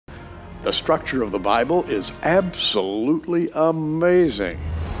The structure of the Bible is absolutely amazing.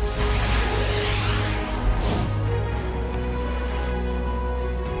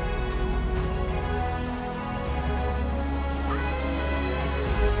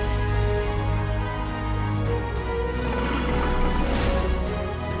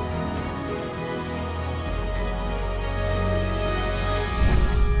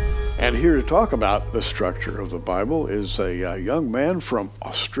 And here to talk about the structure of the Bible is a young man from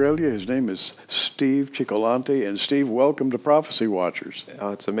Australia. His name is Steve Cioccolanti. And Steve, welcome to Prophecy Watchers.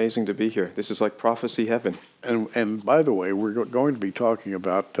 It's amazing to be here. This is like prophecy heaven. And by the way, we're going to be talking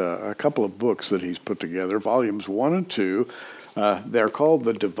about a couple of books that he's put together, volumes 1 and 2. They're called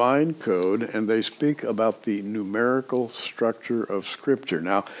The Divine Code, and they speak about the numerical structure of Scripture.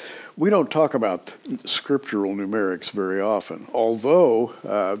 Now, we don't talk about scriptural numerics very often,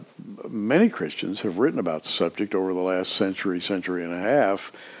 although many Christians have written about the subject over the last century and a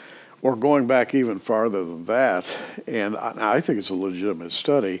half, or going back even farther than that, and I think it's a legitimate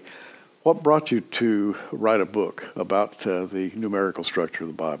study. What brought you to write a book about the numerical structure of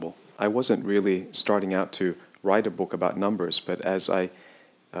the Bible? I wasn't really starting out to write a book about numbers, but as I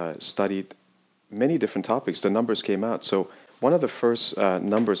studied many different topics, the numbers came out. So one of the first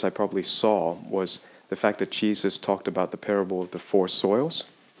numbers I probably saw was the fact that Jesus talked about the parable of the four soils,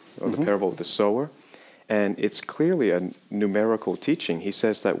 or the parable of the sower. And it's clearly a numerical teaching. He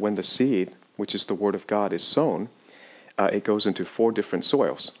says that when the seed, which is the Word of God, is sown, it goes into 4 different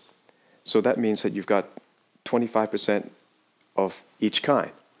soils. So that means that you've got 25% of each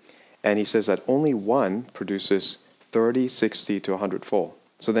kind. And he says that only one produces 30, 60 to 100-fold.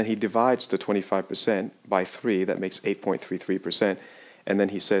 So then he divides the 25% by 3, that makes 8.33%. And then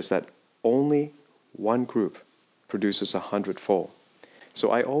he says that only one group produces 100-fold.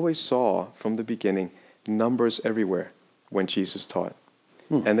 So I always saw from the beginning numbers everywhere when Jesus taught.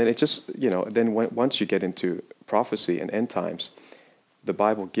 And then it just, once you get into prophecy and end times, the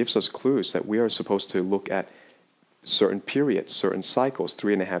Bible gives us clues that we are supposed to look at certain periods, certain cycles,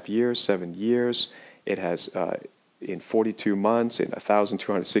 3.5 years, 7 years. It has in 42 months, in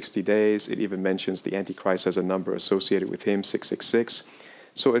 1,260 days. It even mentions the Antichrist as a number associated with him, 666.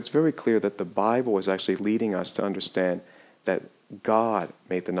 So it's very clear that the Bible is actually leading us to understand that God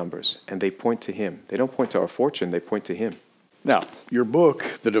made the numbers, and they point to him. They don't point to our fortune, they point to him. Now, your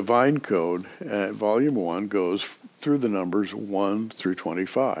book, The Divine Code, Volume 1, goes through the numbers 1 through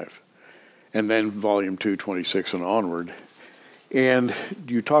 25. And then Volume 2, 26 and onward. And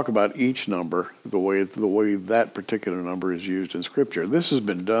you talk about each number, the way that particular number is used in Scripture. This has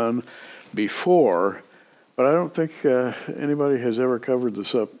been done before, but I don't think anybody has ever covered the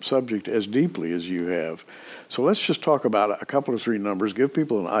subject as deeply as you have. So let's just talk about a couple of 3 numbers, give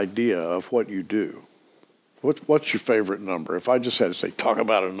people an idea of what you do. What's your favorite number? If I just had to say, talk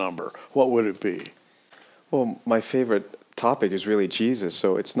about a number, what would it be? Well, my favorite topic is really Jesus,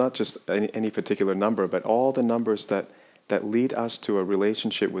 so it's not just any particular number, but all the numbers that lead us to a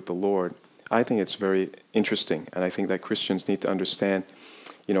relationship with the Lord. I think it's very interesting, and I think that Christians need to understand.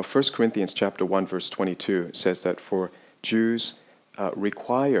 1 Corinthians chapter 1, verse 22 says that for Jews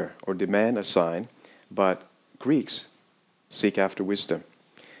require or demand a sign, but Greeks seek after wisdom.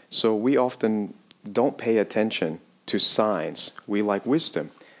 So we often don't pay attention to signs. We like wisdom.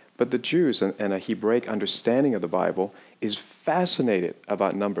 But the Jews and a Hebraic understanding of the Bible is fascinated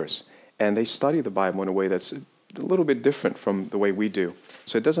about numbers. And they study the Bible in a way that's a little bit different from the way we do.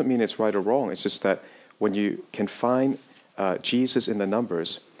 So it doesn't mean it's right or wrong. It's just that when you can find Jesus in the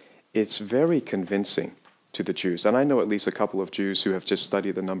numbers, it's very convincing to the Jews. And I know at least a couple of Jews who have just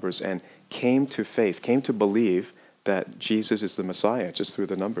studied the numbers and came to faith, came to believe that Jesus is the Messiah just through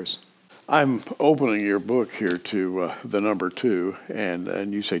the numbers. I'm opening your book here to the number 2,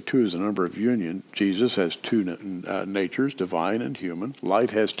 and you say 2 is the number of union. Jesus has 2 natures, divine and human.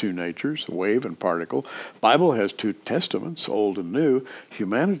 Light has 2 natures, wave and particle. Bible has 2 testaments, old and new.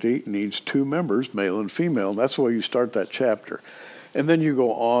 Humanity needs 2 members, male and female. That's the way you start that chapter. And then you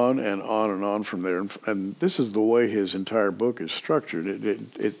go on and on and on from there. And this is the way his entire book is structured.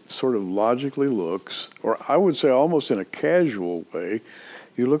 It sort of logically looks, or I would say almost in a casual way,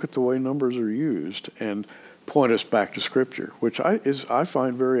 you look at the way numbers are used and point us back to Scripture, which I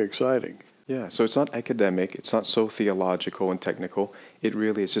find very exciting. Yeah, so it's not academic, it's not so theological and technical. It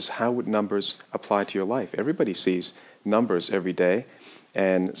really is just how would numbers apply to your life. Everybody sees numbers every day,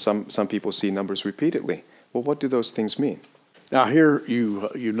 and some people see numbers repeatedly. Well, what do those things mean? Now here you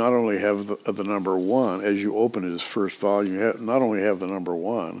not only have the number 1, as you open his first volume, you not only have the number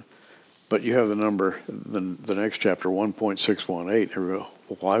 1, but you have the number, the next chapter, 1.618.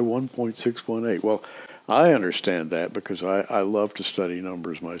 Why 1.618? Well, I understand that because I love to study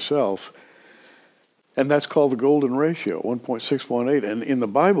numbers myself. And that's called the golden ratio, 1.618. And in the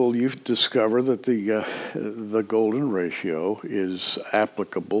Bible, you discover that the golden ratio is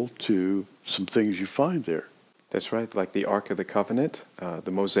applicable to some things you find there. That's right, like the Ark of the Covenant,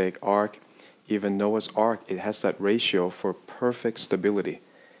 the Mosaic Ark, even Noah's Ark, it has that ratio for perfect stability.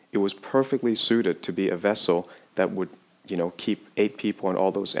 It was perfectly suited to be a vessel that would, keep 8 people and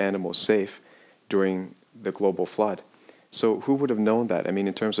all those animals safe during the global flood. So who would have known that? I mean,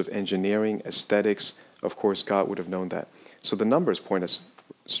 in terms of engineering, aesthetics, of course, God would have known that. So the numbers point us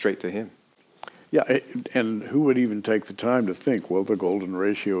straight to Him. Yeah, and who would even take the time to think, well, the golden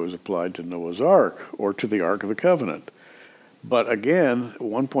ratio is applied to Noah's Ark or to the Ark of the Covenant? But again,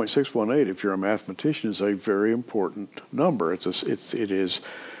 1.618, if you're a mathematician, is a very important number. It is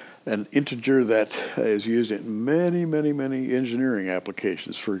an integer that is used in many, many, many engineering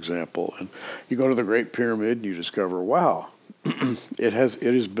applications, for example. And you go to the Great Pyramid and you discover, wow, it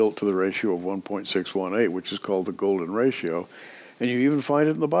is built to the ratio of 1.618, which is called the golden ratio. And you even find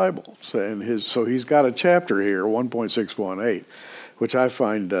it in the Bible. So he's got a chapter here, 1.618, which I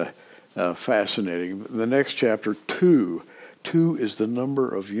find fascinating. The next chapter, 2. 2 is the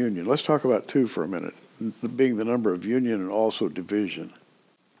number of union. Let's talk about 2 for a minute, being the number of union and also division.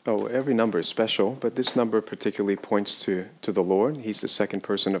 Oh, every number is special, but this number particularly points to the Lord. He's the second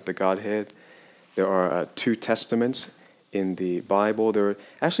person of the Godhead. There are 2 testaments in the Bible. There are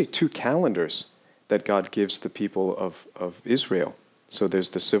actually 2 calendars that God gives the people of Israel. So there's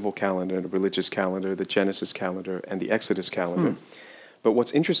the civil calendar, the religious calendar, the Genesis calendar, and the Exodus calendar. But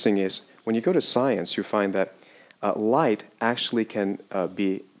what's interesting is when you go to science, you find that light actually can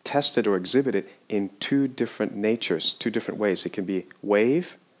be tested or exhibited in 2 different natures, 2 different ways. It can be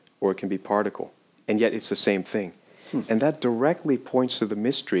wave or it can be particle, and yet it's the same thing. And that directly points to the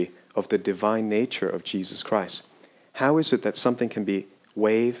mystery of the divine nature of Jesus Christ. How is it that something can be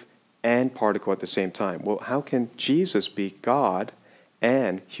wave and particle at the same time? Well, how can Jesus be God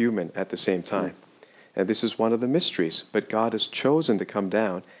and human at the same time? And this is one of the mysteries, but God has chosen to come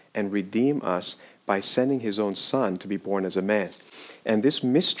down and redeem us by sending His own Son to be born as a man. And this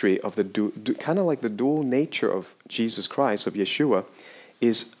mystery of the kind of like the dual nature of Jesus Christ, of Yeshua,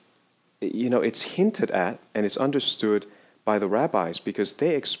 is, it's hinted at and it's understood by the rabbis because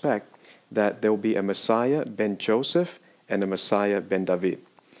they expect that there will be a Messiah ben Joseph and a Messiah ben David.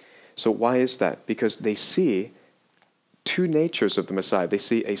 So why is that? Because they see 2 natures of the Messiah. They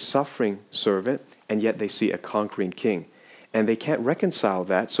see a suffering servant and yet they see a conquering king. And they can't reconcile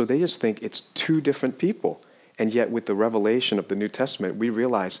that, so they just think it's 2 different people. And yet with the revelation of the New Testament, we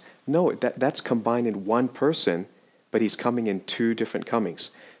realize, no, that's combined in one person, but He's coming in 2 different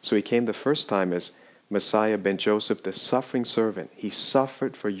comings. So He came the first time as Messiah ben Joseph, the suffering servant. He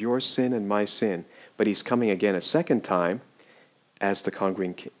suffered for your sin and my sin, but He's coming again a second time as the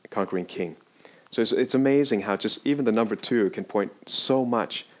conquering king. So it's amazing how just even the number 2 can point so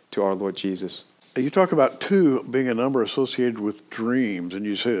much to our Lord Jesus. You talk about 2 being a number associated with dreams, and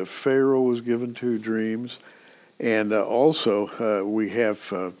you say that Pharaoh was given 2 dreams. And also we have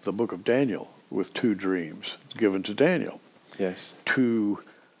the book of Daniel with 2 dreams given to Daniel. Yes. To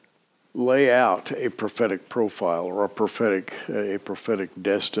lay out a prophetic profile or a prophetic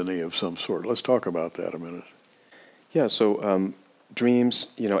destiny of some sort. Let's talk about that a minute. Yeah, so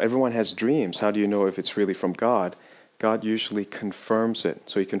dreams, everyone has dreams. How do you know if it's really from God? God usually confirms it.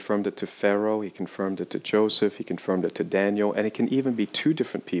 So He confirmed it to Pharaoh, He confirmed it to Joseph, He confirmed it to Daniel, and it can even be 2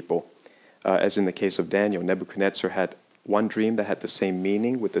 different people. As in the case of Daniel, Nebuchadnezzar had one dream that had the same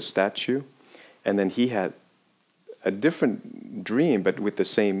meaning with the statue, and then he had a different dream but with the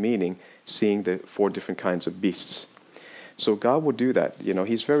same meaning, seeing the 4 different kinds of beasts. So God will do that.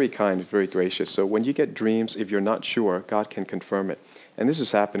 He's very kind, very gracious. So when you get dreams, if you're not sure, God can confirm it. And this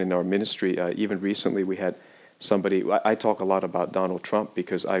has happened in our ministry. Even recently we had somebody, I talk a lot about Donald Trump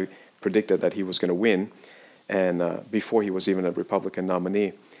because I predicted that he was going to win, and before he was even a Republican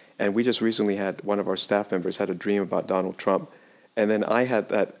nominee. And we just recently had one of our staff members had a dream about Donald Trump, and then I had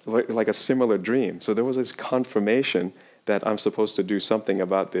that like a similar dream. So there was this confirmation that I'm supposed to do something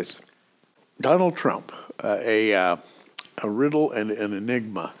about this. Donald Trump, a riddle and an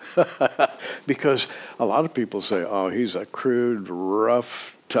enigma, because a lot of people say, "Oh, he's a crude,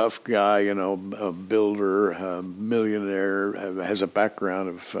 rough, tough guy, a builder, a millionaire, has a background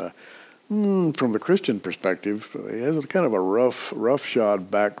of." From the Christian perspective, he has a kind of a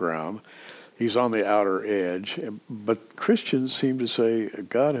roughshod background. He's on the outer edge. But Christians seem to say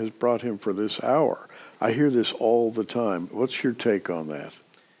God has brought him for this hour. I hear this all the time. What's your take on that?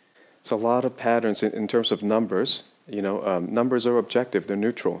 It's a lot of patterns in terms of numbers. numbers are objective, they're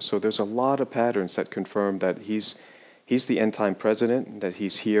neutral. So there's a lot of patterns that confirm that he's the end-time president, that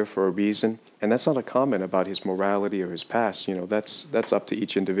he's here for a reason. And that's not a comment about his morality or his past. That's up to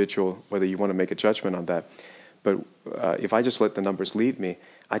each individual, whether you want to make a judgment on that. But if I just let the numbers lead me,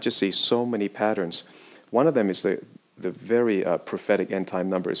 I just see so many patterns. One of them is the very prophetic end-time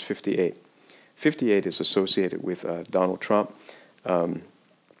number is 58. 58 is associated with Donald Trump.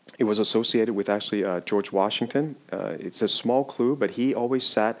 It was associated with actually George Washington. It's a small clue, but he always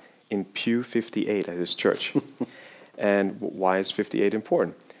sat in pew 58 at his church. And why is 58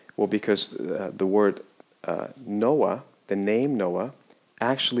 important? Well, because the word Noah, the name Noah,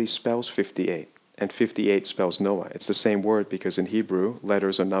 actually spells 58. And 58 spells Noah. It's the same word because in Hebrew,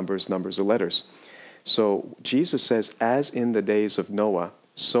 letters are numbers, numbers are letters. So Jesus says, as in the days of Noah,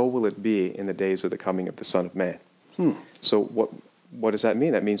 so will it be in the days of the coming of the Son of Man. So what does that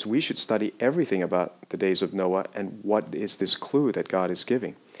mean? That means we should study everything about the days of Noah and what is this clue that God is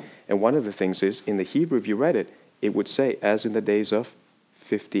giving. And one of the things is, in the Hebrew, if you read it, it would say, as in the days of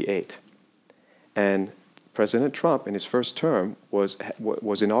 58. And President Trump, in his first term, was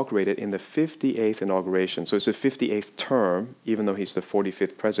inaugurated in the 58th inauguration. So it's the 58th term, even though he's the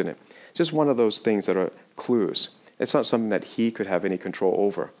 45th president. Just one of those things that are clues. It's not something that he could have any control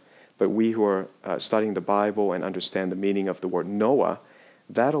over. But we who are studying the Bible and understand the meaning of the word Noah,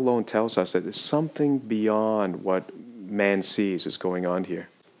 that alone tells us that there's something beyond what man sees is going on here.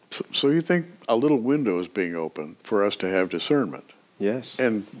 So you think a little window is being opened for us to have discernment? Yes.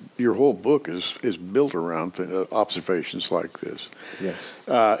 And your whole book is built around observations like this. Yes.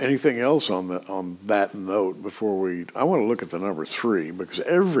 Anything else on that note before I want to look at the number 3, because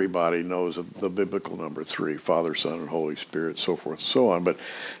everybody knows the biblical number 3, Father, Son, and Holy Spirit, so forth and so on. But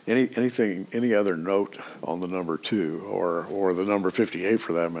any other note on the number 2 or the number 58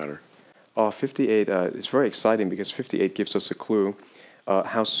 for that matter? 58 is very exciting because 58 gives us a clue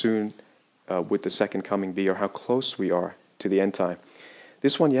how soon would the second coming be, or how close we are to the end time.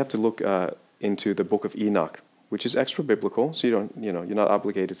 This one you have to look into the book of Enoch, which is extra biblical, so you're not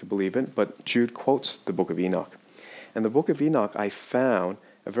obligated to believe it, but Jude quotes the book of Enoch. And the book of Enoch, I found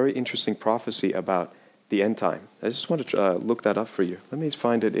a very interesting prophecy about the end time. I just want to look that up for you. Let me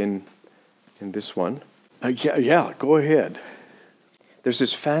find it in this one. Yeah, go ahead. There's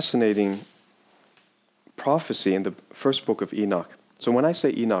this fascinating prophecy in the first book of Enoch. So when I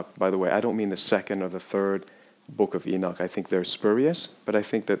say Enoch, by the way, I don't mean the second or the third book of Enoch. I think they're spurious, but I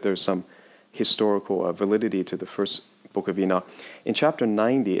think that there's some historical validity to the first book of Enoch. In chapter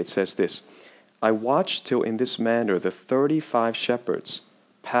 90, it says this, I watched till in this manner the 35 shepherds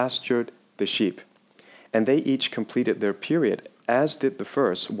pastured the sheep, and they each completed their period, as did the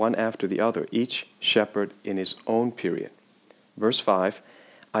first, one after the other, each shepherd in his own period. Verse 5,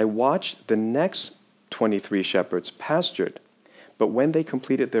 I watched the next 23 shepherds pastured, but when they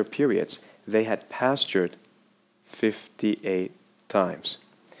completed their periods, they had pastured 58 times.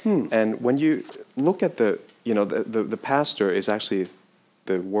 And when you look at the pastor is actually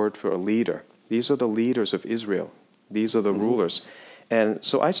the word for a leader. These are the leaders of Israel. These are the rulers. And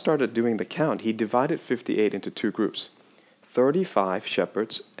so I started doing the count. He divided 58 into 2 groups, 35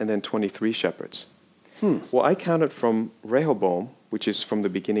 shepherds and then 23 shepherds. Well, I counted from Rehoboam, which is from the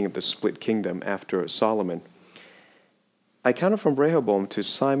beginning of the split kingdom after Solomon. I counted from Rehoboam to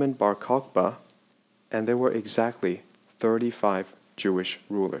Simon bar Kokhba, and there were exactly 35 Jewish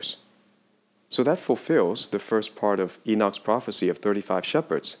rulers. So that fulfills the first part of Enoch's prophecy of 35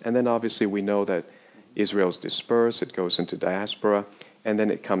 shepherds. And then obviously we know that Israel's dispersed, it goes into diaspora, and then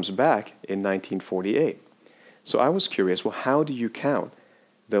it comes back in 1948. So I was curious, well, how do you count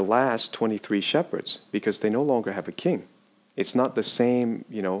the last 23 shepherds? Because they no longer have a king. It's not the same,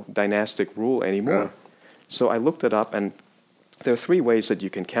 dynastic rule anymore. Yeah. So I looked it up, and there are 3 ways that you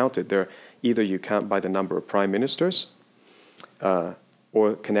can count it. Either you count by the number of prime ministers, or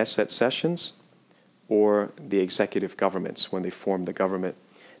Knesset sessions, or the executive governments when they form the government.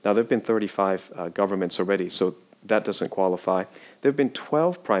 Now, there have been 35 governments already, so that doesn't qualify. There have been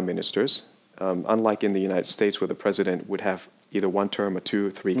 12 prime ministers, unlike in the United States where the president would have either 1 term or 2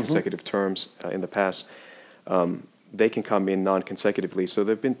 or 3 consecutive terms in the past. They can come in non-consecutively. So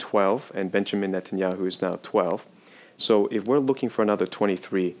there have been 12, and Benjamin Netanyahu is now 12. So if we're looking for another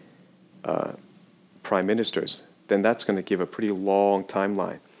 23 prime ministers, then that's going to give a pretty long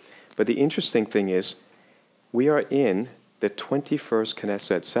timeline. But the interesting thing is, we are in the 21st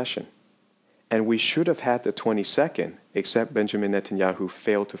Knesset session, and we should have had the 22nd, except Benjamin Netanyahu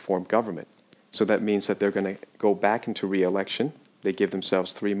failed to form government. So that means that they're going to go back into re-election. They give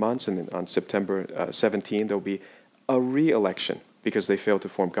themselves 3 months, and then on September 17, there'll be a re-election. because they failed to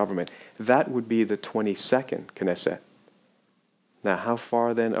form government. That would be the 22nd Knesset. Now, how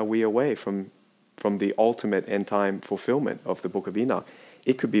far then are we away from the ultimate end-time fulfillment of the book of Enoch?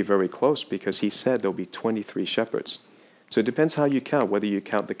 It could be very close, because he said there'll be 23 shepherds. So it depends how you count, whether you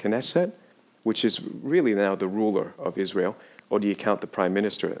count the Knesset, which is really now the ruler of Israel, or do you count the prime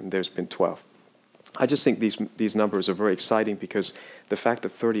minister, and there's been 12. I just think these numbers are very exciting, because the fact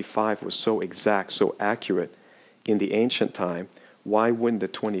that 35 was so exact, so accurate in the ancient time, why wouldn't the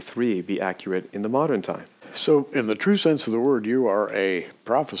 23 be accurate in the modern time? So in the true sense of the word, you are a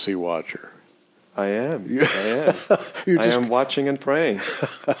prophecy watcher. I am. I am watching and praying.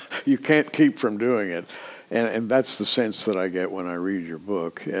 You can't keep from doing it. And that's the sense that I get when I read your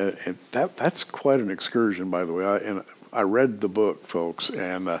book. And that's quite an excursion, by the way. I read the book, folks,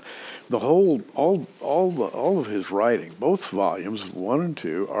 and the whole, all of his writing, both volumes, 1 and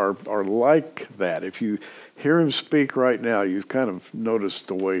 2, are like that. If you hear him speak right now, you've kind of noticed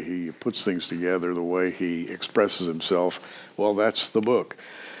the way he puts things together, the way he expresses himself. Well, that's the book.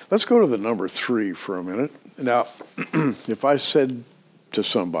 Let's go to the number 3 for a minute. Now, if I said to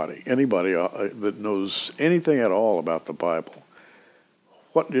somebody, anybody that knows anything at all about the Bible,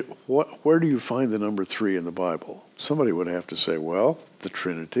 where do you find the number 3 in the Bible? Somebody would have to say, well, the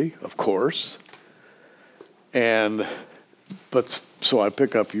Trinity, of course. So I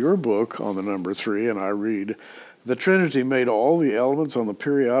pick up your book on the number 3, and I read, the Trinity made all the elements on the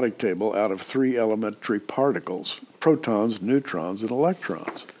periodic table out of 3 elementary particles, protons, neutrons, and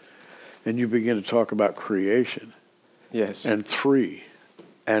electrons. And you begin to talk about creation. Yes. And 3.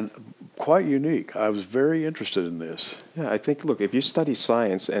 And quite unique. I was very interested in this. Yeah, I think, look, if you study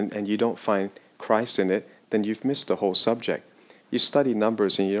science and you don't find Christ in it, then you've missed the whole subject. You study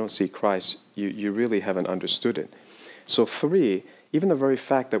numbers and you don't see Christ, you really haven't understood it. So 3, even the very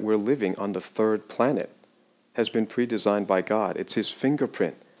fact that we're living on the 3rd planet has been pre-designed by God. It's his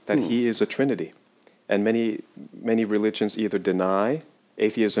fingerprint that he is a Trinity. And many religions either deny,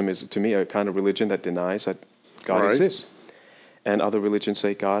 atheism is, to me, a kind of religion that denies that God exists. And other religions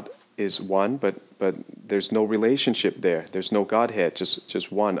say God is one, but there's no relationship there. There's no Godhead,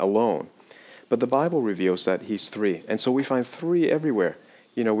 just one alone. But the Bible reveals that he's 3. And so we find 3 everywhere.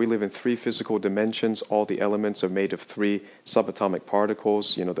 You know, we live in 3 physical dimensions. All the elements are made of 3 subatomic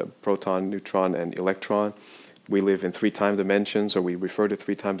particles, you know, the proton, neutron, and electron. We live in 3 time dimensions, or we refer to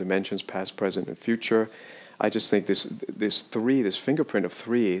 3 time dimensions, past, present, and future. I just think this 3, this fingerprint of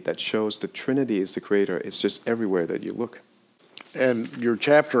 3 that shows the Trinity is the creator, is just everywhere that you look. And your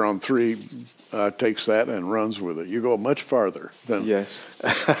chapter on 3 takes that and runs with it. You go much farther than... Yes.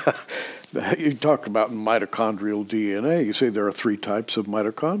 You talk about mitochondrial DNA. You say there are 3 types of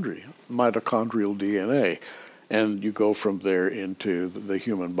mitochondrial DNA. And you go from there into the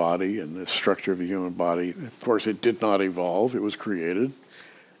human body and the structure of the human body. Of course, it did not evolve. It was created.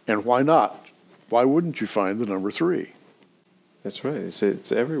 And why not? Why wouldn't you find the number 3? That's right.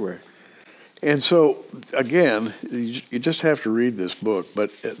 It's everywhere. And so, again, you just have to read this book,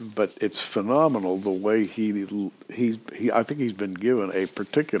 but it's phenomenal the way I think he's been given a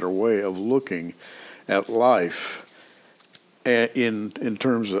particular way of looking at life in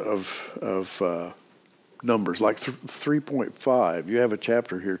terms of numbers, like 3.5. You have a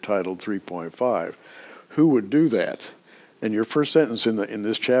chapter here titled 3.5. Who would do that? And your first sentence in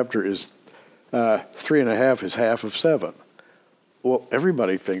this chapter is 3.5 is half of 7. Well,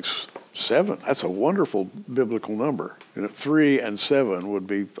 everybody thinks 7. That's a wonderful biblical number. 3 and 7 would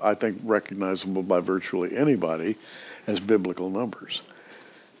be, I think, recognizable by virtually anybody as biblical numbers.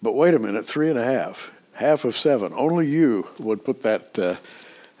 But wait a minute, 3.5, half of 7. Only you would put that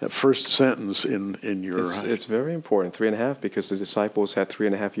first sentence in your... It's very important, 3.5, because the disciples had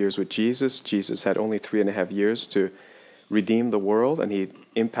 3.5 years with Jesus. Jesus had only 3.5 years to redeem the world, and he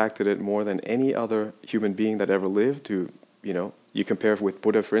impacted it more than any other human being that ever lived. You compare with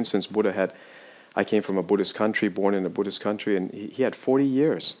Buddha, for instance. I came from a Buddhist country, born in a Buddhist country, and he had 40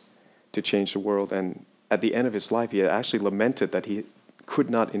 years to change the world. And at the end of his life, he had actually lamented that he could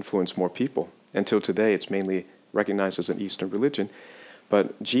not influence more people. Until today, it's mainly recognized as an Eastern religion.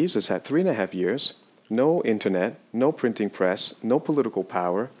 But Jesus had 3.5 years, no internet, no printing press, no political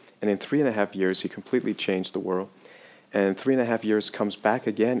power, and in 3.5 years, he completely changed the world. And 3.5 years comes back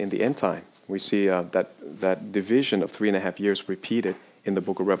again in the end time. We see that division of 3.5 years repeated in the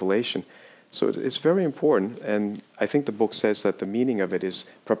book of Revelation. So it's very important, and I think the book says that the meaning of it is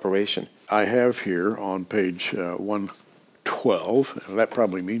preparation. I have here on page 112, and that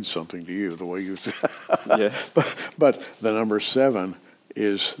probably means something to you, the way you say Yes. But the number 7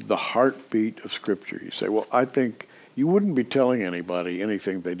 is the heartbeat of Scripture. You say, well, I think you wouldn't be telling anybody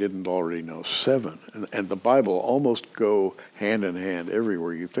anything they didn't already know. 7. And the Bible almost go hand in hand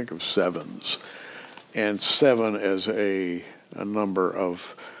everywhere. You think of sevens. And 7 as a number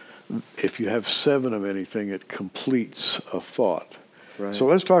of, if you have 7 of anything, it completes a thought. Right. So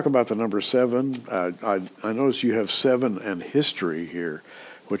let's talk about the number 7. I notice you have 7 and history here,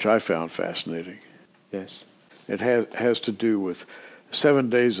 which I found fascinating. Yes. It has to do with 7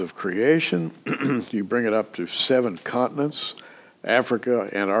 days of creation. You bring it up to 7 continents: Africa,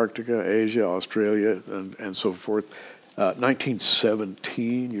 Antarctica, Asia, Australia, and so forth.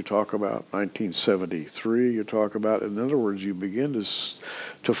 1917 you talk about, 1973 you talk about. In other words, you begin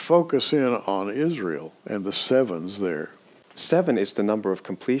to focus in on Israel and the 7s there. 7 is the number of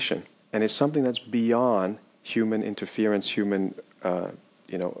completion, and it's something that's beyond human interference, human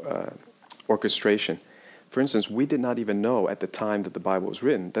orchestration. For instance, we did not even know at the time that the Bible was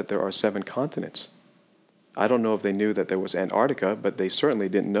written that there are 7 continents. I don't know if they knew that there was Antarctica, but they certainly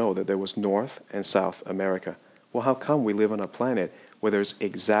didn't know that there was North and South America. Well, how come we live on a planet where there's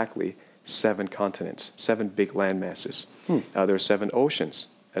exactly 7 continents, 7 big land masses? There are 7 oceans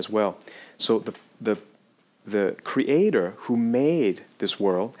as well. So the creator who made this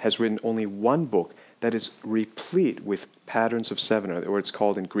world has written only one book that is replete with patterns of 7, or it's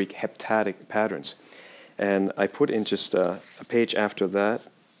called in Greek heptadic patterns. And I put in just a page after that,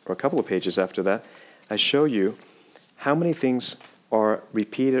 or a couple of pages after that, I show you how many things are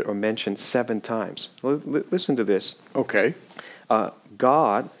repeated or mentioned 7 times. Listen to this. Okay.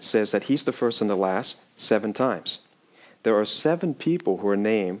 God says that he's the first and the last 7 times. There are 7 people who are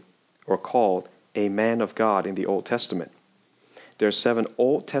named or called a man of God in the Old Testament. There are 7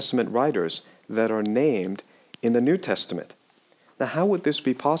 Old Testament writers that are named in the New Testament. Now, how would this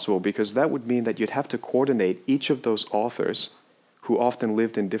be possible? Because that would mean that you'd have to coordinate each of those authors who often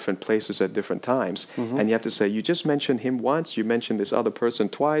lived in different places at different times. Mm-hmm. And you have to say, you just mentioned him once, you mentioned this other person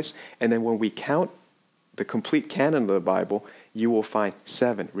twice, and then when we count the complete canon of the Bible, you will find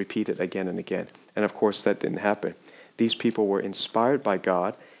 7 repeated again and again. And of course, that didn't happen. These people were inspired by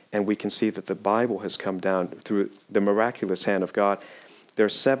God, and we can see that the Bible has come down through the miraculous hand of God. There are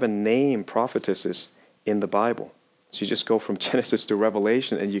 7 named prophetesses in the Bible. So you just go from Genesis to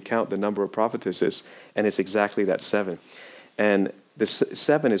Revelation, and you count the number of prophetesses, and it's exactly that 7. And the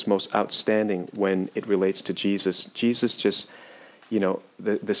 7 is most outstanding when it relates to Jesus. Jesus just,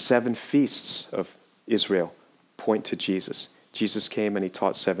 the 7 feasts of Israel point to Jesus. Jesus came and he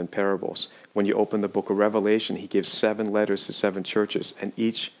taught 7 parables. When you open the book of Revelation, he gives 7 letters to 7 churches, and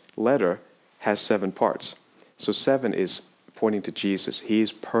each letter has 7 parts. So 7 is pointing to Jesus.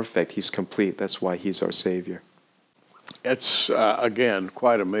 He's perfect. He's complete. That's why he's our Savior. It's, again,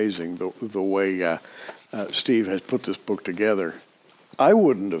 quite amazing the way Steve has put this book together. I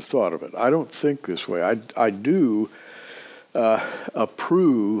wouldn't have thought of it. I don't think this way. I do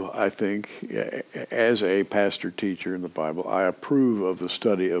approve, I think, as a pastor-teacher in the Bible, I approve of the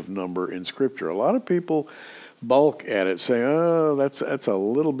study of number in Scripture. A lot of people balk at it, saying, "Oh, that's a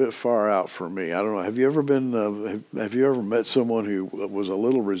little bit far out for me." I don't know. Have you ever met someone who was a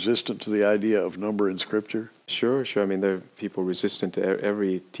little resistant to the idea of number in Scripture? Sure. I mean, there are people resistant to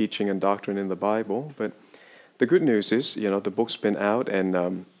every teaching and doctrine in the Bible, but the good news is, the book's been out,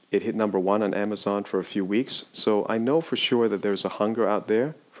 and it hit number 1 on Amazon for a few weeks. So I know for sure that there's a hunger out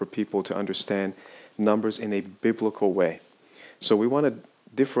there for people to understand numbers in a biblical way. So we want to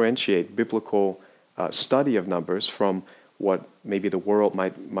differentiate biblical study of numbers from what maybe the world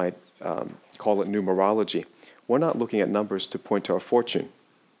might call it numerology. We're not looking at numbers to point to our fortune,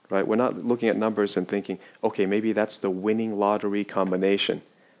 right? We're not looking at numbers and thinking, okay, maybe that's the winning lottery combination.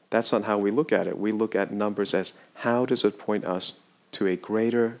 That's not how we look at it. We look at numbers as how does it point us to a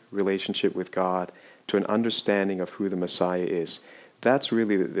greater relationship with God, to an understanding of who the Messiah is. That's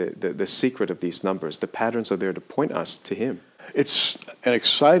really the secret of these numbers. The patterns are there to point us to Him. It's an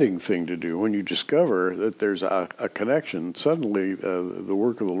exciting thing to do when you discover that there's a connection. Suddenly, the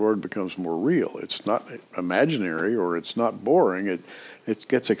work of the Lord becomes more real. It's not imaginary or it's not boring. It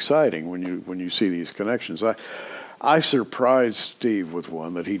gets exciting when you see these connections. I surprised Steve with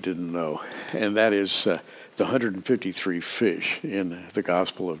one that he didn't know, and that is the 153 fish in the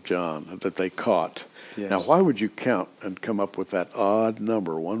Gospel of John that they caught. Yes. Now, why would you count and come up with that odd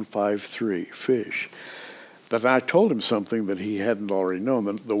number, 153 fish? But I told him something that he hadn't already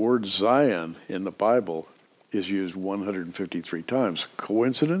known. The word Zion in the Bible is used 153 times.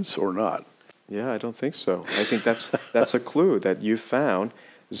 Coincidence or not? Yeah, I don't think so. I think that's a clue that you found.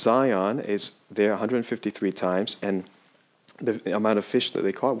 Zion is there 153 times, and the amount of fish that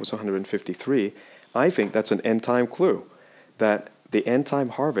they caught was 153. I think that's an end-time clue, that the end time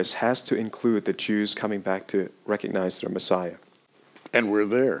harvest has to include the Jews coming back to recognize their Messiah. And we're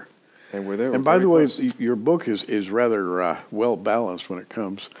there. And we're there. And by the way, your book is rather well balanced when it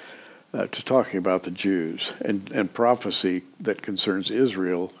comes to talking about the Jews and prophecy that concerns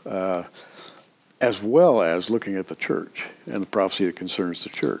Israel, as well as looking at the church and the prophecy that concerns the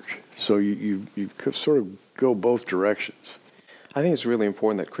church. So you sort of go both directions. I think it's really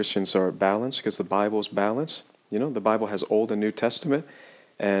important that Christians are balanced because the Bible's balanced. You know, the Bible has Old and New Testament,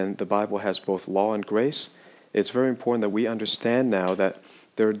 and the Bible has both law and grace. It's very important that we understand now that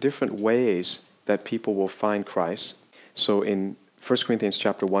there are different ways that people will find Christ. So in 1 Corinthians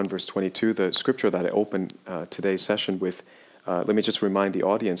chapter 1, verse 22, the scripture that I opened today's session with, let me just remind the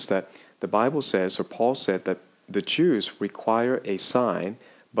audience that the Bible says, or Paul said, that the Jews require a sign,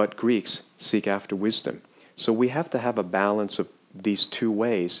 but Greeks seek after wisdom. So we have to have a balance of these two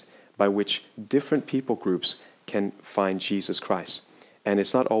ways by which different people groups can find Jesus Christ. And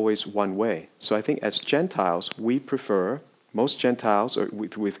it's not always one way. So I think as Gentiles, we prefer, most Gentiles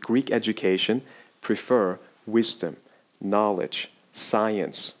with Greek education, prefer wisdom, knowledge,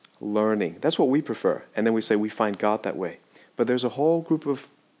 science, learning. That's what we prefer. And then we say we find God that way. But there's a whole group of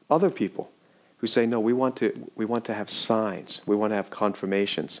other people who say, no, we want to have signs. We want to have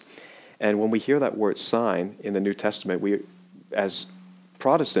confirmations. And when we hear that word sign in the New Testament, we, as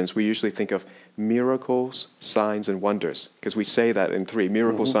Protestants, we usually think of miracles, signs, and wonders, because we say that in three,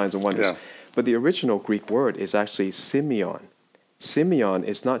 miracles, signs, and wonders. Yeah. But the original Greek word is actually simeon. Simeon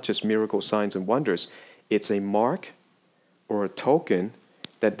is not just miracles, signs, and wonders. It's a mark or a token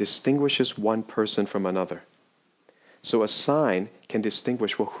that distinguishes one person from another. So a sign can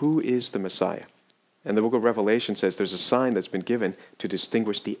distinguish, well, who is the Messiah? And the book of Revelation says there's a sign that's been given to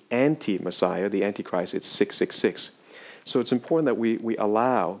distinguish the anti-Messiah, the Antichrist. It's 666. So it's important that we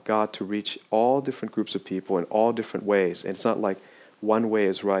allow God to reach all different groups of people in all different ways. And it's not like one way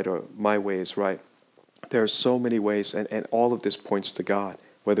is right or my way is right. There are so many ways, and all of this points to God,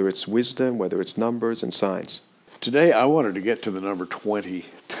 whether it's wisdom, whether it's numbers and signs. Today I wanted to get to the number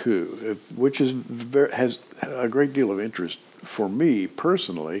 22, which has a great deal of interest for me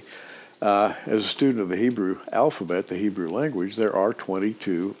personally. As a student of the Hebrew alphabet, the Hebrew language, there are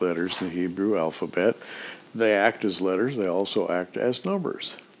 22 letters in the Hebrew alphabet. They act as letters. They also act as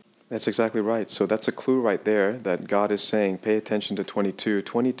numbers. That's exactly right. So that's a clue right there that God is saying, pay attention to 22.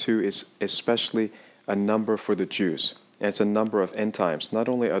 22 is especially a number for the Jews. And it's a number of end times. Not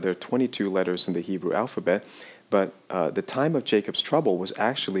only are there 22 letters in the Hebrew alphabet, but the time of Jacob's trouble was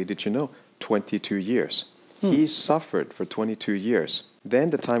actually, did you know, 22 years. He suffered for 22 years. Then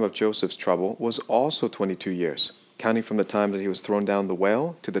the time of Joseph's trouble was also 22 years, counting from the time that he was thrown down the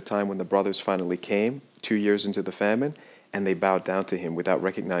well to the time when the brothers finally came, 2 years into the famine, and they bowed down to him without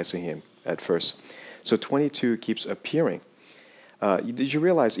recognizing him at first. So 22 keeps appearing. Did you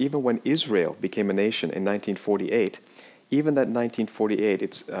realize even when Israel became a nation in 1948, even that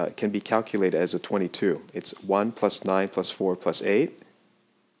 1948 can be calculated as a 22. It's 1 plus 9 plus 4 plus 8,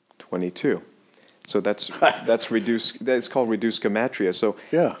 22. So that's reduced. That's called reduced gematria. So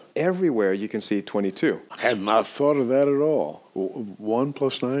Yeah. everywhere you can see 22. I had not thought of that at all. 1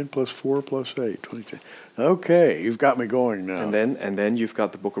 plus 9 plus 4 plus 8, 22. Okay, you've got me going now. And then you've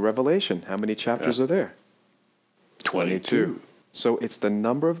got the book of Revelation. How many chapters are there? 22. So it's the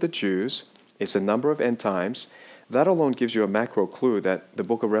number of the Jews. It's the number of end times. That alone gives you a macro clue that the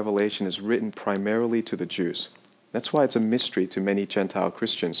book of Revelation is written primarily to the Jews. That's why it's a mystery to many Gentile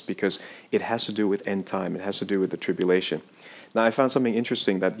Christians, because it has to do with end time. It has to do with the tribulation. Now, I found something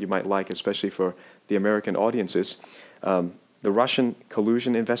interesting that you might like, especially for the American audiences. The Russian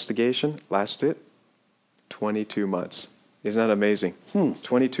collusion investigation lasted 22 months. Isn't that amazing?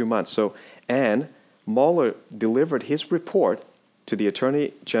 22 months. So, and Mueller delivered his report to the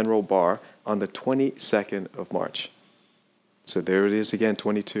Attorney General Barr on the 22nd of March. So there it is again,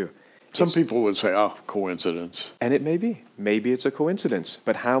 22. Some people would say, oh, coincidence. And it may be. Maybe it's a coincidence.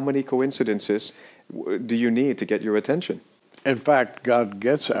 But how many coincidences do you need to get your attention? In fact, God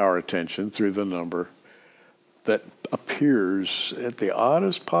gets our attention through the number that appears at the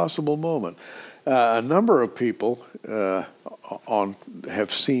oddest possible moment. A number of people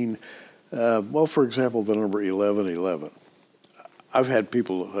have seen, for example, the number 1111. I've had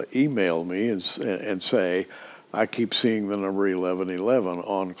people email me and say, I keep seeing the number 1111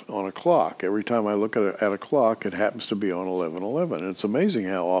 on a clock. Every time I look at a clock, it happens to be on 1111. And it's amazing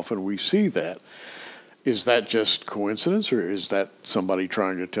how often we see that. Is that just coincidence, or is that somebody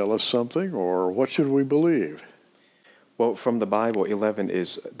trying to tell us something, or what should we believe? Well, from the Bible, 11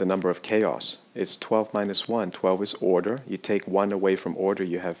 is the number of chaos. It's 12 minus 1. 12 is order. You take 1 away from order,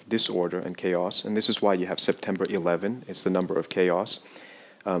 you have disorder and chaos. And this is why you have September 11. It's the number of chaos.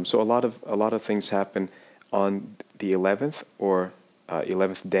 So a lot of things happen on the 11th or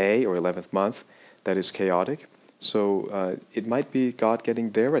 11th day or 11th month that is chaotic. So it might be God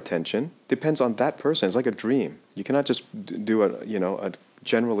getting their attention. Depends on that person. It's like a dream. You cannot just do a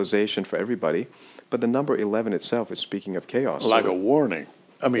generalization for everybody. But the number 11 itself is speaking of chaos. Like a warning.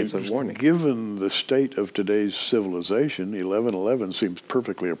 I mean, it's a warning. Given the state of today's civilization, 1111 seems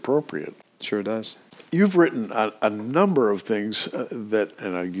perfectly appropriate. Sure does. You've written a number of things that,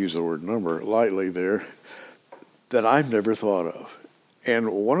 and I use the word number lightly there, that I've never thought of. And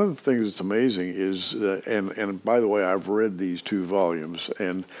one of the things that's amazing is, and by the way, I've read these 2 volumes,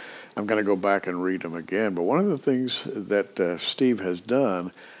 and I'm going to go back and read them again. But one of the things that Steve has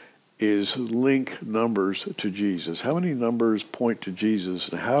done is link numbers to Jesus. How many numbers point to Jesus,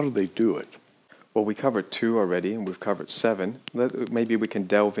 and how do they do it? Well, we covered 2 already, and we've covered 7. Maybe we can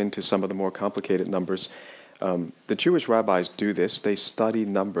delve into some of the more complicated numbers. The Jewish rabbis do this. They study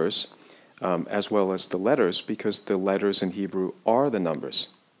numbers as well as the letters, because the letters in Hebrew are the numbers.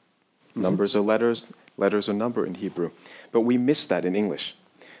 Mm-hmm. Numbers are letters, letters are number in Hebrew. But we miss that in English.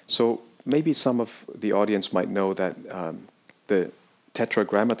 So maybe some of the audience might know that the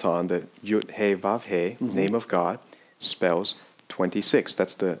Tetragrammaton, the Yud He Vav He, mm-hmm. name of God, spells 26.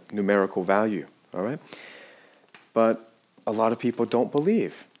 That's the numerical value. All right? But a lot of people don't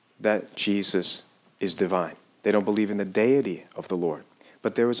believe that Jesus is divine. They don't believe in the deity of the Lord.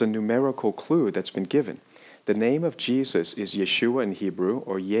 But there is a numerical clue that's been given. The name of Jesus is Yeshua in Hebrew,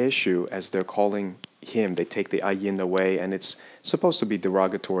 or Yeshu as they're calling him. They take the ayin away, and it's supposed to be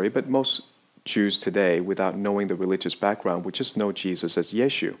derogatory, but most Jews today, without knowing the religious background, would just know Jesus as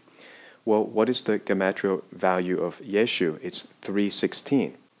Yeshu. Well, what is the gematria value of Yeshu? It's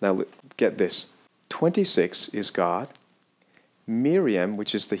 316. Now, get this. 26 is God. Miriam,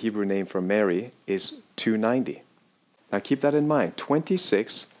 which is the Hebrew name for Mary, is 290. Now, keep that in mind.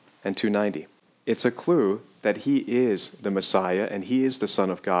 26 and 290. It's a clue that he is the Messiah, and he is the Son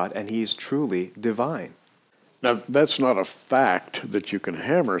of God, and he is truly divine. Now, that's not a fact that you can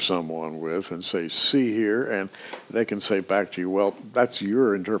hammer someone with and say, see here, and they can say back to you, well, that's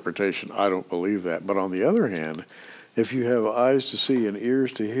your interpretation. I don't believe that. But on the other hand, if you have eyes to see and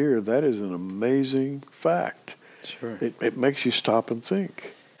ears to hear, that is an amazing fact. Sure. It makes you stop and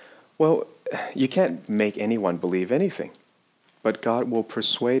think. Well, you can't make anyone believe anything, but God will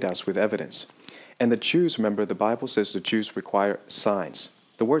persuade us with evidence. And the Jews, remember, the Bible says the Jews require signs.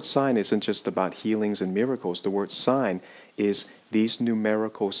 The word sign isn't just about healings and miracles. The word sign is these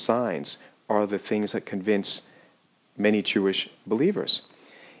numerical signs are the things that convince many Jewish believers.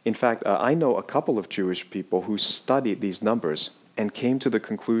 In fact, I know a couple of Jewish people who studied these numbers and came to the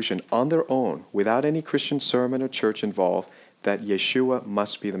conclusion on their own, without any Christian sermon or church involved, that Yeshua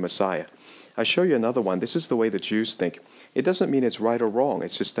must be the Messiah. I'll show you another one. This is the way the Jews think. It doesn't mean it's right or wrong.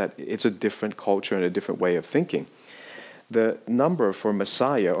 It's just that it's a different culture and a different way of thinking. The number for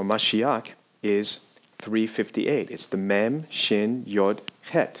Messiah or Mashiach is 358. It's the Mem, Shin, Yod,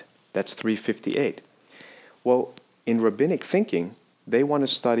 Het. That's 358. Well, in rabbinic thinking, they want to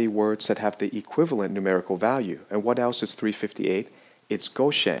study words that have the equivalent numerical value. And what else is 358? It's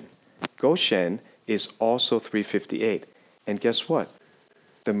Goshen. Goshen is also 358. And guess what?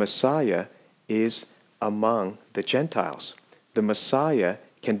 The Messiah is among the Gentiles. The Messiah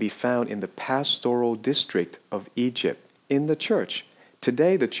can be found in the pastoral district of Egypt, in the church.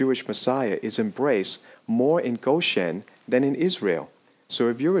 Today, the Jewish Messiah is embraced more in Goshen than in Israel. So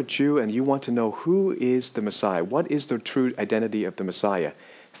if you're a Jew and you want to know who is the Messiah, what is the true identity of the Messiah,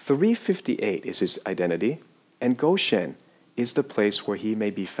 358 is his identity, and Goshen is the place where he may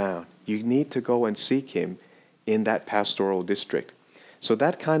be found. You need to go and seek him in that pastoral district. So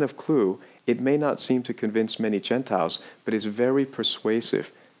that kind of clue, it may not seem to convince many Gentiles, but it's very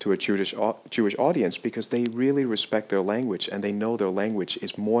persuasive to a Jewish audience, because they really respect their language, and they know their language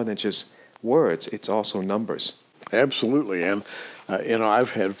is more than just words, it's also numbers. Absolutely. And,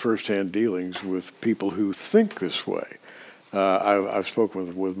 I've had firsthand dealings with people who think this way. I've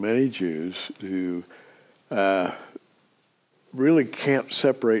spoken with many Jews who really can't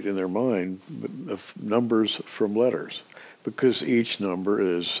separate in their mind numbers from letters, because each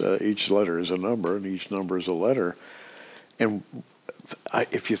letter is a number, and each number is a letter. And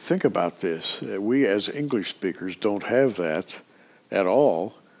if you think about this, we as English speakers don't have that at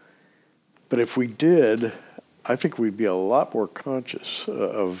all. But if we did, I think we'd be a lot more conscious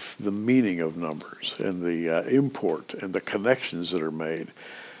of the meaning of numbers and the import and the connections that are made.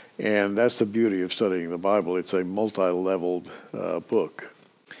 And that's the beauty of studying the Bible. It's a multi-leveled book.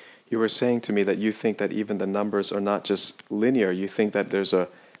 You were saying to me that you think that even the numbers are not just linear. You think that there's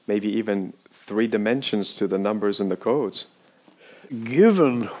maybe even 3 dimensions to the numbers and the codes.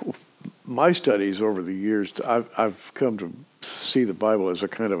 Given my studies over the years, I've come to see the Bible as a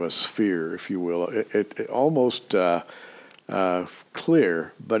kind of a sphere, if you will. It almost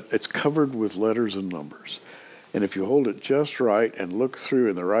clear, but it's covered with letters and numbers. And if you hold it just right and look through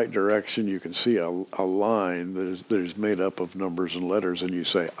in the right direction, you can see a line that is made up of numbers and letters, and you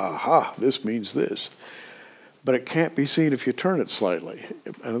say, aha, this means this. But it can't be seen if you turn it slightly.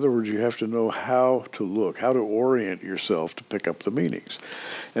 In other words, you have to know how to look, how to orient yourself to pick up the meanings.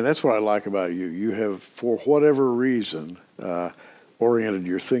 And that's what I like about you. You have, for whatever reason, oriented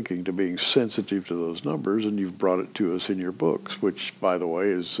your thinking to being sensitive to those numbers, and you've brought it to us in your books, which, by the way,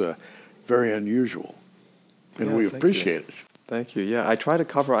 is very unusual. And we appreciate it. Thank you. Yeah, I try to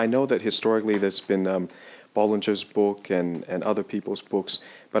cover, I know that historically there's been Bollinger's book and other people's books,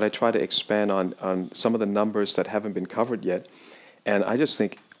 but I try to expand on some of the numbers that haven't been covered yet. And I just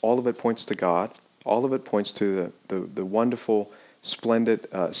think all of it points to God. All of it points to the wonderful, splendid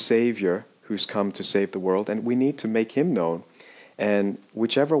Savior who's come to save the world. And we need to make him known. And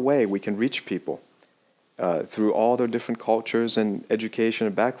whichever way we can reach people, through all their different cultures and education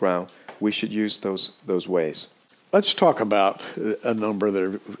and background, we should use those ways. Let's talk about a number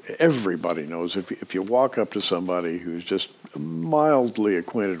that everybody knows. If you walk up to somebody who's just mildly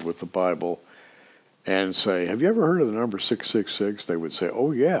acquainted with the Bible and say, have you ever heard of the number 666? They would say,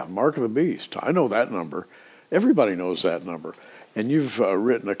 oh yeah, Mark of the Beast. I know that number. Everybody knows that number. And you've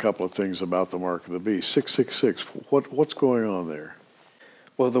written a couple of things about the Mark of the Beast. 666, what's going on there?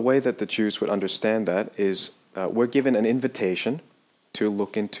 Well, the way that the Jews would understand that is we're given an invitation to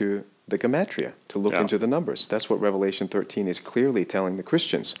look into the gematria, to look into the numbers. That's what Revelation 13 is clearly telling the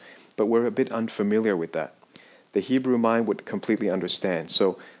Christians. But we're a bit unfamiliar with that. The Hebrew mind would completely understand.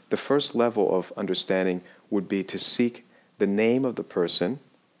 So the first level of understanding would be to seek the name of the person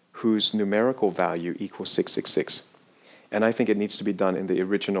whose numerical value equals 666. And I think it needs to be done in the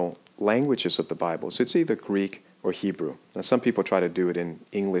original languages of the Bible. So it's either Greek or Hebrew. Now some people try to do it in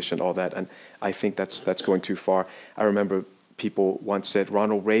English and all that, and I think that's going too far. I remember people once said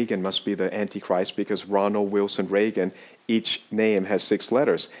Ronald Reagan must be the Antichrist because Ronald Wilson Reagan, each name has 6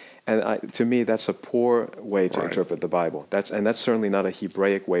 letters. And to me, that's a poor way to interpret the Bible. That's certainly not a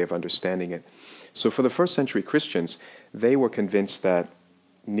Hebraic way of understanding it. So for the first century Christians, they were convinced that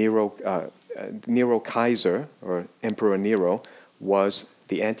Nero Kaiser, or Emperor Nero, was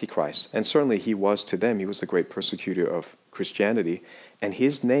the Antichrist. And certainly he was to them. He was the great persecutor of Christianity. And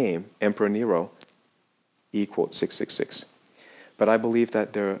his name, Emperor Nero, equaled 666. But I believe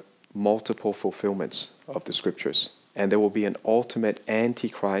that there are multiple fulfillments of the Scriptures. And there will be an ultimate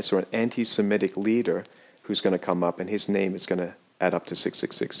Antichrist or an anti-Semitic leader who's going to come up, and his name is going to add up to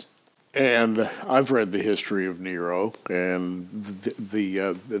 666. And I've read the history of Nero and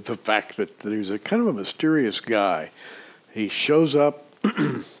the fact that he's a kind of a mysterious guy. He shows up,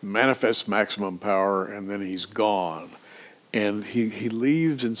 manifests maximum power, and then he's gone. And he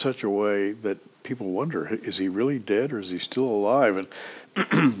leaves in such a way that people wonder, is he really dead or is he still alive?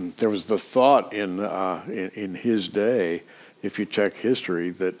 And there was the thought in his day, if you check history,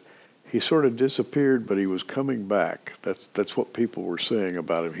 that he sort of disappeared, but he was coming back. That's what people were saying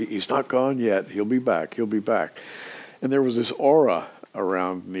about him. He's not gone yet. He'll be back. He'll be back. And there was this aura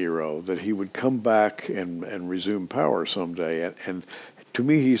around Nero that he would come back and resume power someday. And to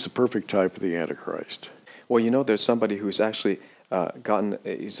me, he's the perfect type of the Antichrist. Well, you know, there's somebody who's actually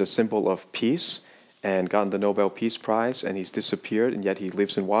he's a symbol of peace and gotten the Nobel Peace Prize, and he's disappeared, and yet he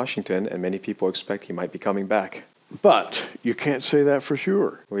lives in Washington, and many people expect he might be coming back. But you can't say that for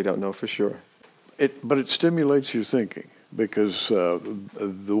sure. We don't know for sure. But it stimulates your thinking, because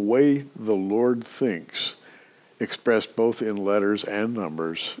the way the Lord thinks, expressed both in letters and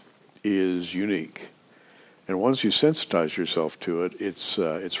numbers, is unique. And once you sensitize yourself to it,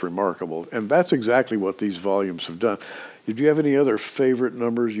 it's remarkable. And that's exactly what these volumes have done. Do you have any other favorite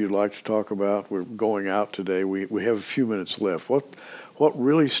numbers you'd like to talk about? We're going out today. We have a few minutes left. What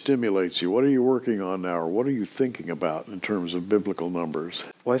really stimulates you? What are you working on now, or what are you thinking about in terms of biblical numbers?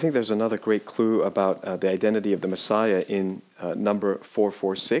 Well, I think there's another great clue about the identity of the Messiah in number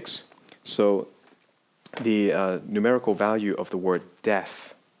 446. So the numerical value of the word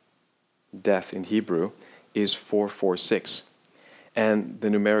death in Hebrew, is 446. And the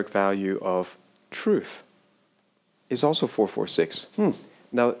numeric value of truth is also 446.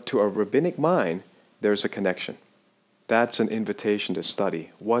 Now, to a rabbinic mind, there's a connection. That's an invitation to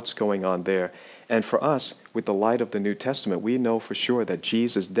study what's going on there. And for us, with the light of the New Testament, we know for sure that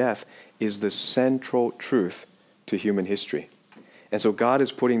Jesus' death is the central truth to human history. And so God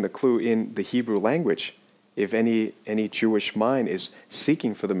is putting the clue in the Hebrew language. If any Jewish mind is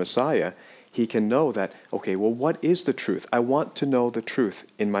seeking for the Messiah, he can know that, okay, well, what is the truth? I want to know the truth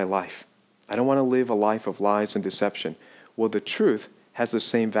in my life. I don't want to live a life of lies and deception. Well, the truth has the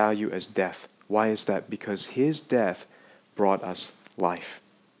same value as death. Why is that? Because his death brought us life.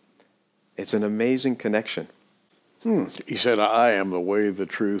 It's an amazing connection. He said, I am the way, the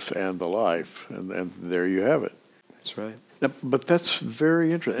truth, and the life. And there you have it. That's right. Now, but that's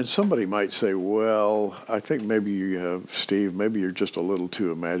very interesting. And somebody might say, well, I think maybe you have, Steve, maybe you're just a little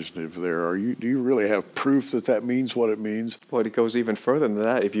too imaginative there. Do you really have proof that that means what it means? Well, it goes even further than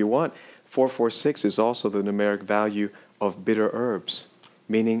that. If you want, 446 is also the numeric value of bitter herbs,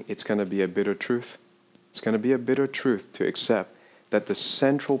 meaning it's going to be a bitter truth. It's going to be a bitter truth to accept that the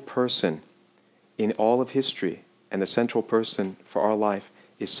central person in all of history and the central person for our life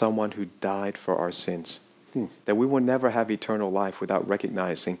is someone who died for our sins. That we will never have eternal life without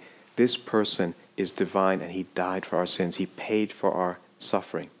recognizing this person is divine and he died for our sins. He paid for our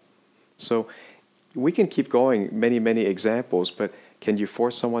suffering. So we can keep going, many, many examples, but can you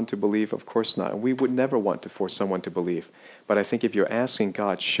force someone to believe? Of course not. And we would never want to force someone to believe. But I think if you're asking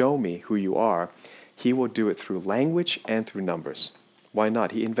God, show me who you are, he will do it through language and through numbers. Why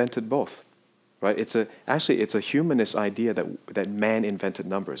not? He invented both. Right? It's a humanist idea that man invented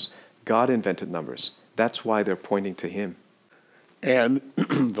numbers. God invented numbers. That's why they're pointing to him. And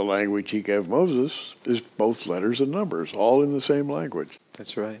the language he gave Moses is both letters and numbers, all in the same language.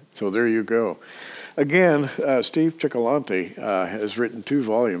 That's right. So there you go. Again, Steve Cioccolanti has written 2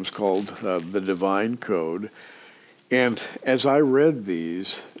 volumes called The Divine Code. And as I read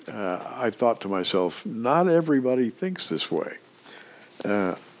these, I thought to myself, not everybody thinks this way.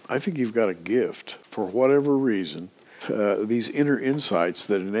 I think you've got a gift, for whatever reason, these inner insights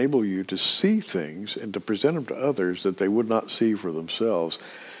that enable you to see things and to present them to others that they would not see for themselves.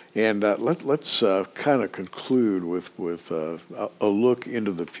 And let's kind of conclude with a look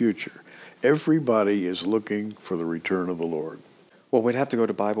into the future. Everybody is looking for the return of the Lord. Well, we'd have to go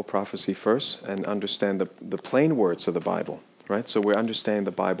to Bible prophecy first and understand the plain words of the Bible, right? So we're understanding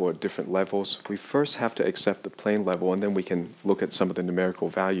the Bible at different levels. We first have to accept the plain level, and then we can look at some of the numerical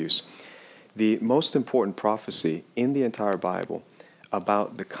values. The most important prophecy in the entire Bible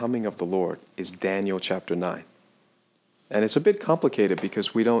about the coming of the Lord is Daniel chapter 9. And it's a bit complicated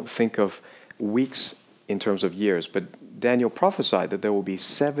because we don't think of weeks in terms of years, but Daniel prophesied that there will be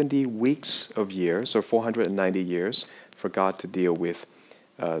 70 weeks of years, or 490 years, for God to deal with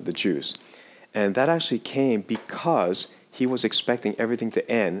the Jews. And that actually came because he was expecting everything to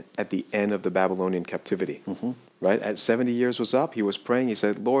end at the end of the Babylonian captivity. Right? At 70 years was up, he was praying. He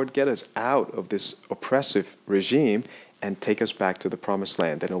said, Lord, get us out of this oppressive regime and take us back to the promised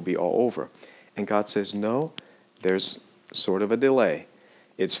land. Then it'll be all over. And God says, no, there's sort of a delay.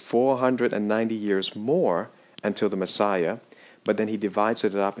 It's 490 years more until the Messiah, but then he divides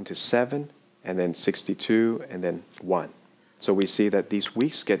it up into 7, and then 62, and then 1. So we see that these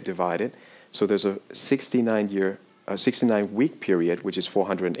weeks get divided. So there's a 69-week period, which is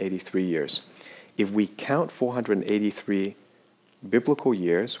 483 years. If we count 483 biblical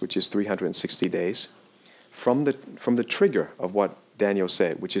years, which is 360 days, from the trigger of what Daniel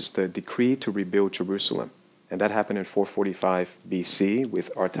said, which is the decree to rebuild Jerusalem, and that happened in 445 BC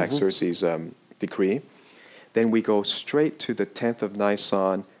with Artaxerxes' decree, then we go straight to the 10th of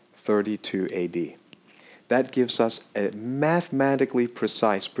Nisan, 32 AD. That gives us a mathematically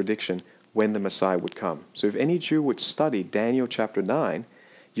precise prediction when the Messiah would come. So if any Jew would study Daniel chapter 9,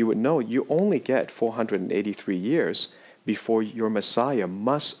 you would know you only get 483 years before your Messiah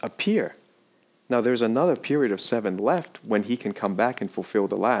must appear. Now there's another period of 7 left when he can come back and fulfill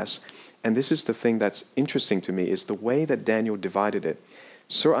the last. And this is the thing that's interesting to me, is the way that Daniel divided it.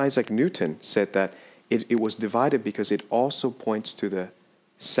 Sir Isaac Newton said that it was divided because it also points to the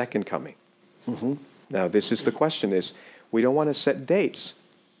second coming. Now this is the question, is we don't want to set dates,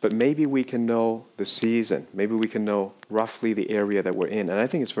 but maybe we can know the season. Maybe we can know roughly the area that we're in. And I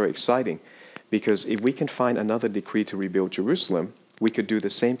think it's very exciting because if we can find another decree to rebuild Jerusalem, we could do the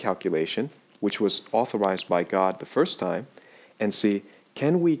same calculation, which was authorized by God the first time, and see,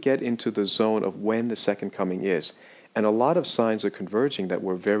 can we get into the zone of when the second coming is? And a lot of signs are converging that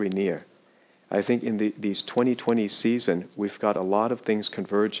we're very near. I think in these 2020 season, we've got a lot of things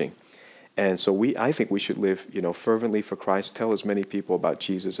converging. And so I think we should live, fervently for Christ, tell as many people about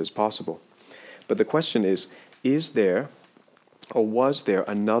Jesus as possible. But the question is there or was there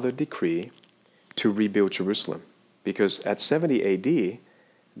another decree to rebuild Jerusalem? Because at 70 AD,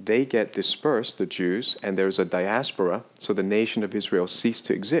 they get dispersed, the Jews, and there's a diaspora, so the nation of Israel ceased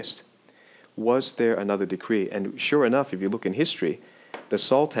to exist. Was there another decree? And sure enough, if you look in history, the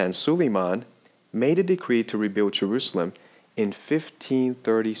Sultan Suleiman made a decree to rebuild Jerusalem in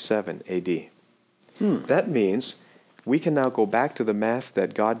 1537 AD. That means we can now go back to the math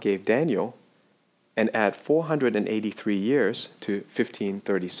that God gave Daniel and add 483 years to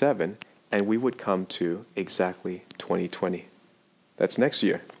 1537, and we would come to exactly 2020. That's next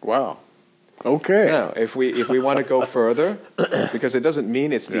year. Wow. Okay. Now, if we want to go further, because it doesn't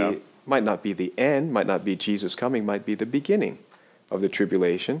mean might not be the end, might not be Jesus coming, might be the beginning of the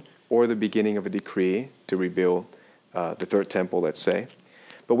tribulation, or the beginning of a decree to rebuild the third temple, let's say.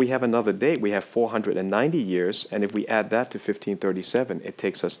 But we have another date. We have 490 years, and if we add that to 1537, it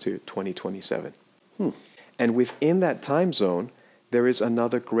takes us to 2027. And within that time zone, there is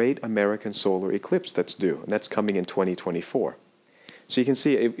another great American solar eclipse that's due, and that's coming in 2024. So you can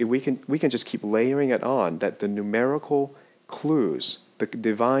see, if we can just keep layering it on, that the numerical clues, the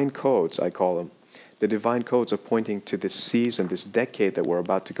divine codes, I call them, the divine codes are pointing to this season, this decade that we're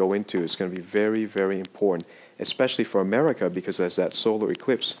about to go into. Is going to be very, very important, especially for America, because there's that solar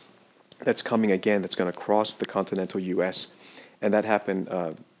eclipse that's coming again, that's going to cross the continental U.S. And that happened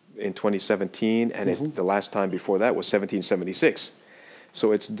in 2017, and the last time before that was 1776.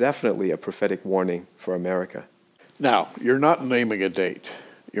 So it's definitely a prophetic warning for America. Now, you're not naming a date.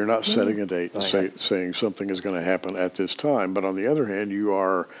 You're not setting a date and saying something is going to happen at this time. But on the other hand, you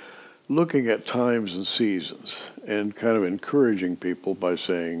are looking at times and seasons and kind of encouraging people by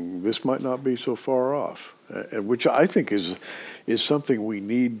saying this might not be so far off, which I think is something we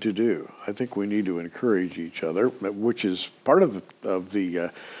need to do. I think we need to encourage each other, which is part of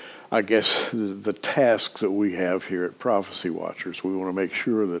the I guess, the task that we have here at Prophecy Watchers. We want to make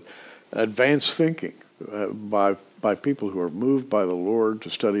sure that advanced thinking by people who are moved by the Lord to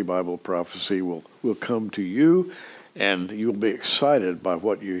study Bible prophecy will come to you, and you'll be excited by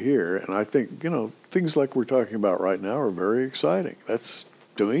what you hear. And I think, things like we're talking about right now are very exciting. That's,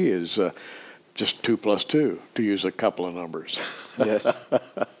 to me, is just 2 + 2, to use a couple of numbers. Yes.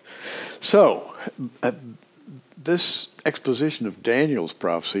 So, this exposition of Daniel's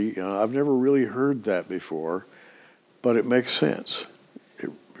prophecy, I've never really heard that before, but it makes sense.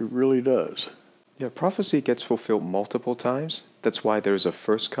 It really does. Yeah, prophecy gets fulfilled multiple times. That's why there's a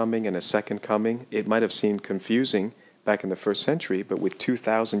first coming and a second coming. It might have seemed confusing back in the first century, but with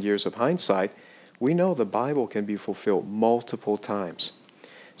 2,000 years of hindsight, we know the Bible can be fulfilled multiple times.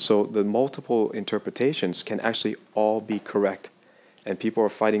 So the multiple interpretations can actually all be correct, and people are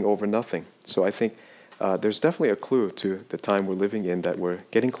fighting over nothing. So I think there's definitely a clue to the time we're living in, that we're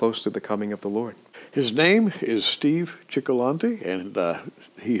getting close to the coming of the Lord. His name is Steve Cioccolanti, and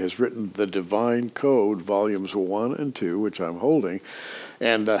he has written The Divine Code, Volumes 1 and 2, which I'm holding.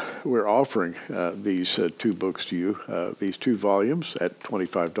 And we're offering these 2 books to you, these 2 volumes at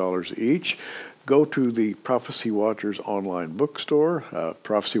 $25 each. Go to the Prophecy Watchers online bookstore,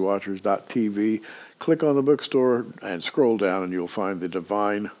 prophecywatchers.tv. Click on the bookstore and scroll down, and you'll find the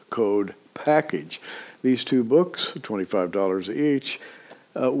Divine Code package. These 2 books, $25 each,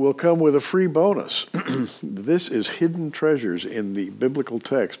 will come with a free bonus. This is Hidden Treasures in the Biblical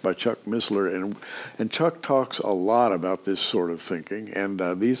Text by Chuck Missler, and Chuck talks a lot about this sort of thinking, and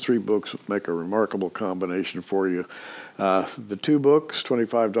these 3 books make a remarkable combination for you. The 2 books,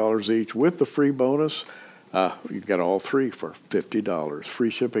 $25 each, with the free bonus. You get all 3 for $50. Free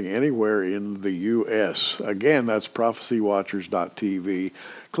shipping anywhere in the U.S. Again, that's prophecywatchers.tv.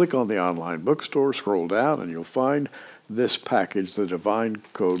 Click on the online bookstore, scroll down, and you'll find this package, the Divine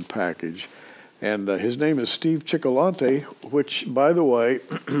Code package. And his name is Steve Cioccolanti, which, by the way,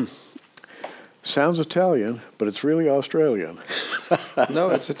 sounds Italian, but it's really Australian. No,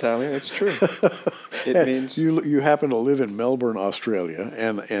 it's Italian. It's true. It means... You happen to live in Melbourne, Australia,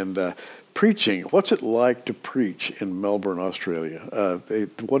 and preaching, what's it like to preach in Melbourne, Australia?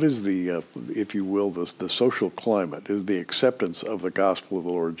 What is the, if you will, the social climate, is the acceptance of the gospel of the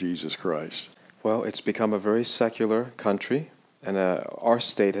Lord Jesus Christ? Well, it's become a very secular country, and our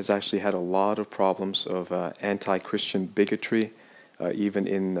state has actually had a lot of problems of anti-Christian bigotry, even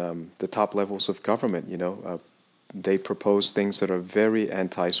in the top levels of government. They propose things that are very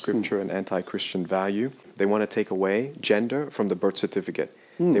anti-Scripture and anti-Christian value. They want to take away gender from the birth certificate.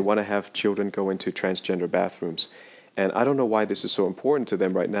 They want to have children go into transgender bathrooms. And I don't know why this is so important to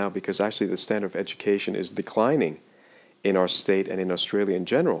them right now, because actually the standard of education is declining in our state and in Australia in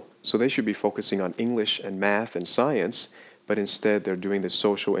general. So they should be focusing on English and math and science, but instead they're doing this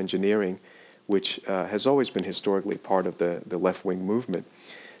social engineering, which has always been historically part of the left-wing movement.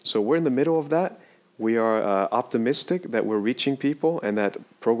 So we're in the middle of that. We are optimistic that we're reaching people and that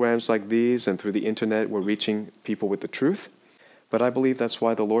programs like these and through the internet we're reaching people with the truth. But I believe that's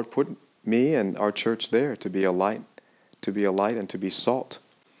why the Lord put me and our church there, to be a light and to be salt.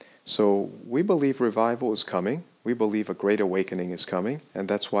 So we believe revival is coming. We believe a great awakening is coming, and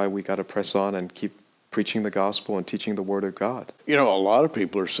that's why we got to press on and keep preaching the gospel and teaching the Word of God. You know, a lot of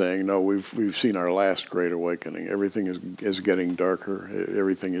people are saying, no, we've seen our last great awakening. Everything is getting darker.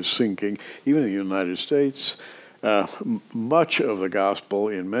 Everything is sinking. Even in the United States, much of the gospel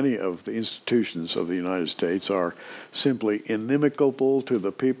in many of the institutions of the United States are simply inimical to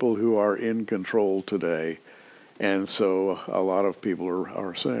the people who are in control today. And so a lot of people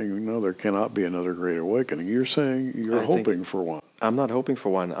are saying, no, there cannot be another great awakening. You're saying you're hoping for one. I'm not hoping for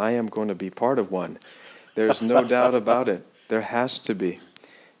one. I am going to be part of one. There's no doubt about it. There has to be.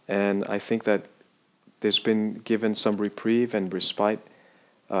 And I think that there's been given some reprieve and respite,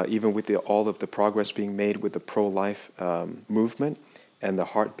 even with all of the progress being made with the pro-life movement and the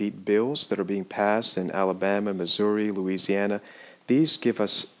heartbeat bills that are being passed in Alabama, Missouri, Louisiana. These give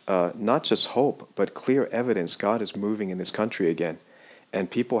us not just hope, but clear evidence God is moving in this country again.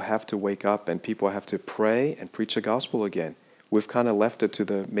 And people have to wake up, and people have to pray and preach the gospel again. We've kind of left it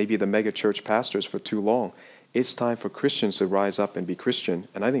to maybe the mega church pastors for too long. It's time for Christians to rise up and be Christian,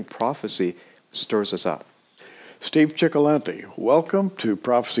 and I think prophecy stirs us up. Steve Cioccolanti, welcome to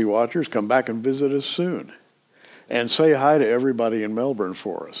Prophecy Watchers. Come back and visit us soon. And say hi to everybody in Melbourne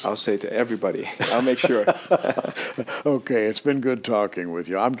for us. I'll say to everybody. I'll make sure. Okay, it's been good talking with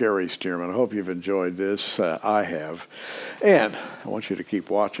you. I'm Gary Stearman. I hope you've enjoyed this. I have. And I want you to keep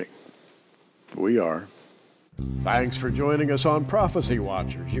watching. We are. Thanks for joining us on Prophecy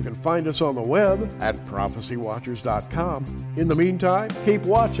Watchers. You can find us on the web at prophecywatchers.com. In the meantime, keep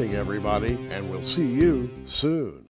watching, everybody, and we'll see you soon.